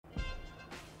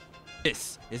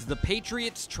This is the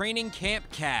Patriots Training Camp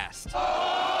Cast.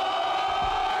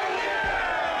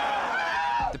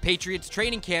 The Patriots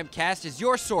Training Camp Cast is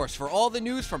your source for all the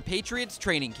news from Patriots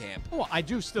Training Camp. Well, I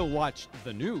do still watch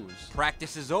the news.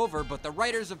 Practice is over, but the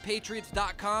writers of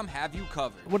Patriots.com have you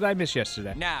covered. What did I miss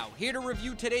yesterday? Now, here to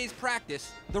review today's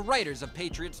practice, the writers of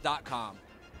Patriots.com.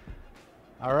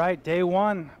 All right, day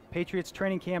one, Patriots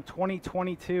Training Camp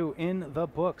 2022 in the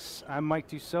books. I'm Mike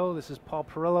Dussault. This is Paul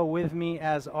Perillo with me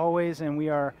as always, and we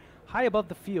are high above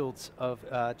the fields of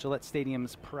Gillette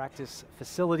Stadium's practice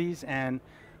facilities. And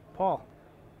Paul,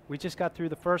 we just got through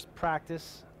the first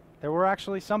practice. There were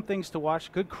actually some things to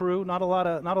watch. Good crew, not a lot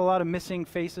of missing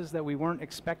faces that we weren't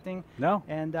expecting. No,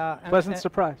 and pleasant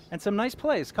surprise. And some nice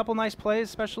plays, a couple nice plays,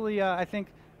 especially I think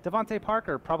Devontae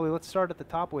Parker. Probably let's start at the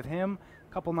top with him.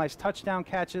 Couple nice touchdown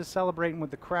catches, celebrating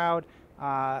with the crowd.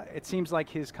 It seems like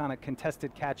his kind of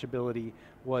contested catch ability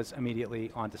was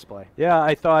immediately on display. Yeah,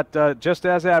 I thought just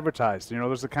as advertised. You know,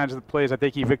 those are the kinds of plays. I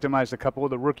think he victimized a couple of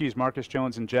the rookies, Marcus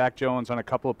Jones and Jack Jones, on a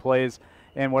couple of plays.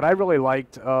 And what I really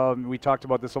liked, we talked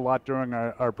about this a lot during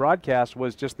our broadcast,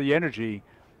 was just the energy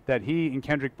that he and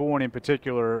Kendrick Bourne in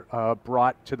particular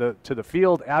brought to the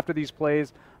field after these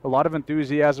plays. A lot of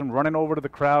enthusiasm, running over to the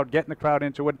crowd, getting the crowd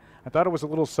into it. I thought it was a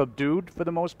little subdued for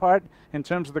the most part in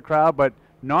terms of the crowd, but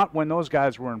not when those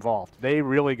guys were involved. They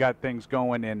really got things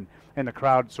going, and the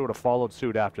crowd sort of followed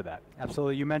suit after that.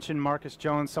 Absolutely. You mentioned Marcus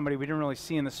Jones, somebody we didn't really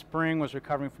see in the spring, was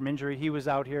recovering from injury. He was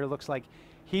out here. Looks like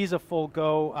he's a full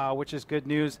go, which is good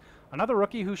news. Another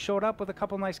rookie who showed up with a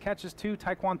couple nice catches too,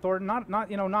 Tyquan Thornton.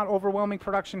 Not overwhelming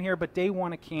production here, but day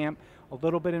one of camp, a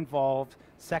little bit involved.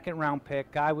 Second round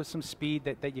pick, guy with some speed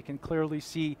that you can clearly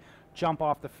see jump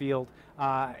off the field.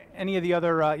 Any of the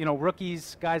other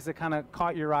rookies, guys that kind of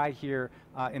caught your eye here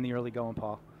in the early going,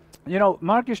 Paul? You know,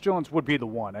 Marcus Jones would be the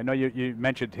one. I know you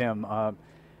mentioned him.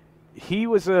 He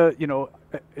was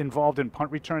involved in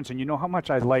punt returns, and you know how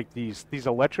much I like these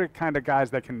electric kind of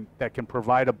guys that can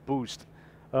provide a boost,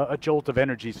 a jolt of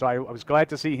energy. So I was glad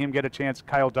to see him get a chance.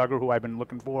 Kyle Duggar, who I've been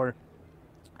looking for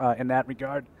in that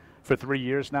regard for 3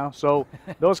 years now. So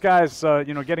those guys,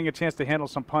 getting a chance to handle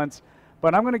some punts.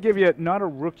 But I'm going to give you not a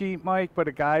rookie, Mike, but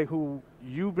a guy who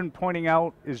you've been pointing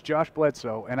out is Josh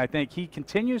Bledsoe. And I think he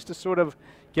continues to sort of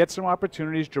get some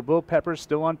opportunities. Jabril Peppers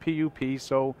still on PUP,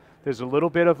 so there's a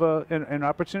little bit of an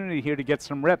opportunity here to get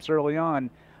some reps early on.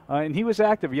 And he was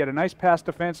active. He had a nice pass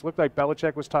defense. Looked like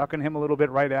Belichick was talking to him a little bit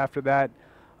right after that.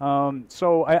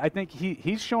 So I think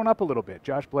he's shown up a little bit,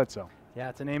 Josh Bledsoe. Yeah,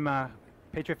 it's a name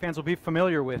Patriot fans will be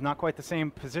familiar with. Not quite the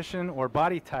same position or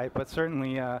body type, but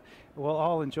certainly we'll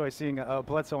all enjoy seeing a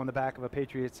Bledsoe on the back of a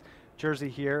Patriots jersey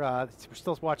here. We're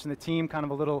still watching the team, kind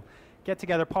of a little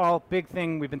get-together. Paul, big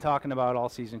thing we've been talking about all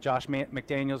season. Josh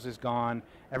McDaniels is gone.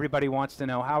 Everybody wants to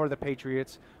know, how are the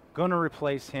Patriots going to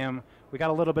replace him? We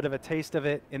got a little bit of a taste of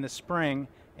it in the spring,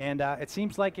 and it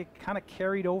seems like it kind of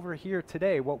carried over here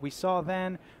today. What we saw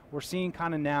then, we're seeing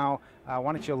kind of now.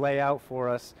 Why don't you lay out for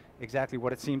us exactly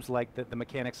what it seems like that the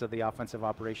mechanics of the offensive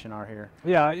operation are here?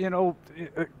 Yeah,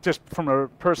 just from a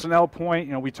personnel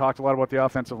point, we talked a lot about the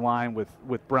offensive line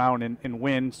with Brown and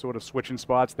Wynn sort of switching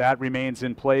spots. That remains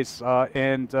in place.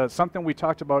 And something we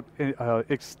talked about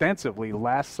extensively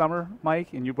last summer,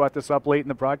 Mike, and you brought this up late in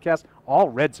the broadcast, all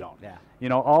red zone. Yeah.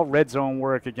 All red zone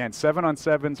work again,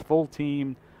 7-on-7s, full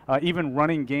team, even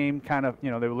running game kind of, they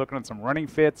were looking at some running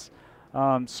fits.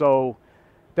 So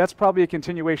that's probably a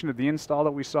continuation of the install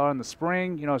that we saw in the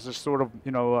spring. It's just sort of,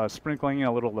 sprinkling in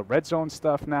a little of the red zone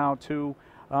stuff now too.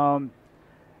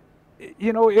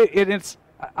 It's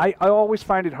I always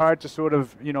find it hard to sort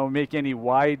of, make any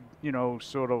wide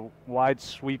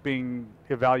sweeping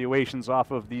evaluations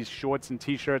off of these shorts and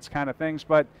T-shirts kind of things,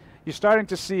 but you're starting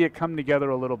to see it come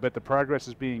together a little bit. The progress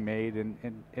is being made,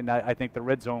 and I think the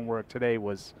red zone work today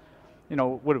was,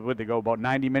 what would they go, about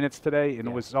 90 minutes today? And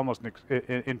It was almost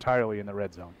entirely in the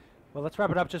red zone. Well, let's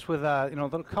wrap it up just with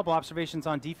a couple observations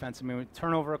on defense. I mean,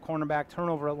 turnover at cornerback,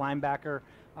 turnover at linebacker.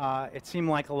 It seemed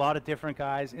like a lot of different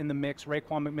guys in the mix.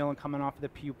 Raekwon McMillan coming off of the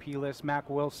PUP list. Mack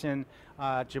Wilson,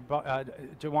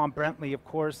 Jawan Bentley, of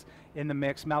course, in the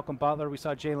mix. Malcolm Butler. We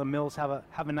saw Jalen Mills have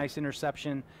a nice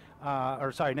interception,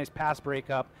 nice pass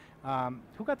breakup.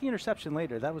 Who got the interception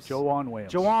later? That was Jawan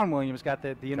Williams. Jawan Williams got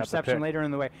the interception later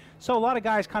in the way. So a lot of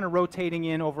guys kind of rotating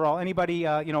in overall. Anybody,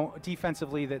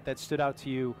 defensively that stood out to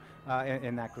you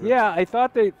in that group? Yeah, I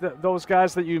thought those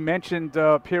guys that you mentioned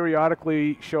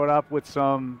periodically showed up with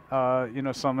some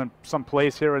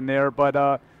plays here and there. But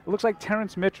it looks like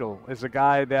Terrence Mitchell is a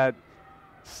guy that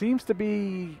seems to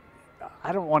be,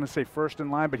 I don't want to say first in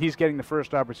line, but he's getting the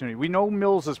first opportunity. We know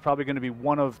Mills is probably going to be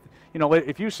one of,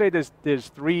 if you say there's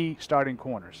three starting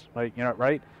corners,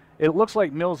 right? it looks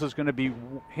like Mills is going to be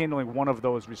handling one of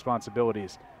those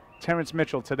responsibilities. Terrence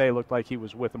Mitchell today looked like he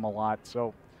was with him a lot.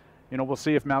 So, we'll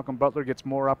see if Malcolm Butler gets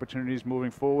more opportunities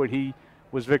moving forward. He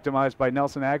was victimized by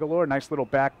Nelson Aguilar. Nice little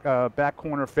back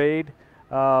corner fade.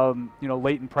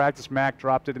 Late in practice, Mac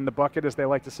dropped it in the bucket, as they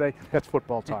like to say. That's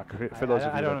football talk for those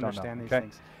of you I that don't don't understand know. these Okay?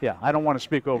 things. Yeah, I don't want to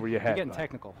speak over your head. You're getting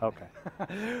technical. Okay.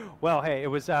 Well, hey, it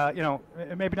was,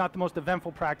 maybe not the most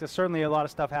eventful practice. Certainly a lot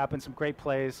of stuff happened, some great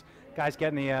plays, guys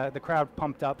getting the crowd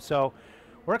pumped up. So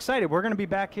we're excited. We're going to be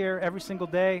back here every single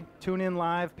day. Tune in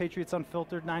live, Patriots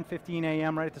Unfiltered, 9:15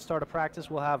 a.m. right at the start of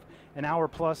practice. We'll have an hour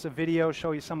plus of video,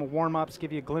 show you some of warm-ups,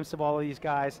 give you a glimpse of all of these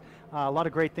guys. A lot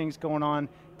of great things going on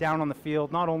down on the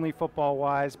field, not only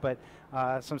football-wise, but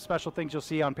some special things you'll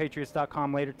see on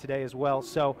Patriots.com later today as well.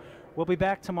 So we'll be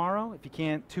back tomorrow. If you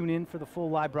can't tune in for the full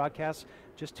live broadcast,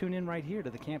 just tune in right here to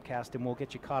the Campcast, and we'll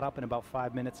get you caught up in about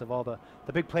 5 minutes of all the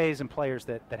big plays and players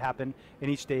that happen in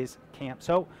each day's camp.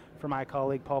 So for my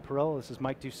colleague Paul Perillo, this is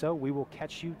Mike Dussault. We will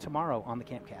catch you tomorrow on the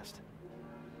Campcast.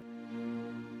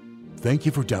 Thank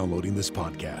you for downloading this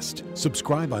podcast.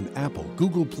 Subscribe on Apple,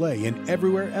 Google Play, and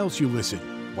everywhere else you listen.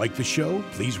 Like the show?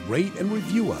 Please rate and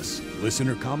review us.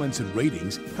 Listener comments and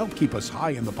ratings help keep us high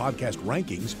in the podcast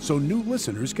rankings so new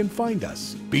listeners can find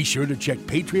us. Be sure to check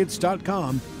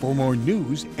Patriots.com for more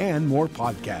news and more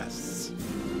podcasts.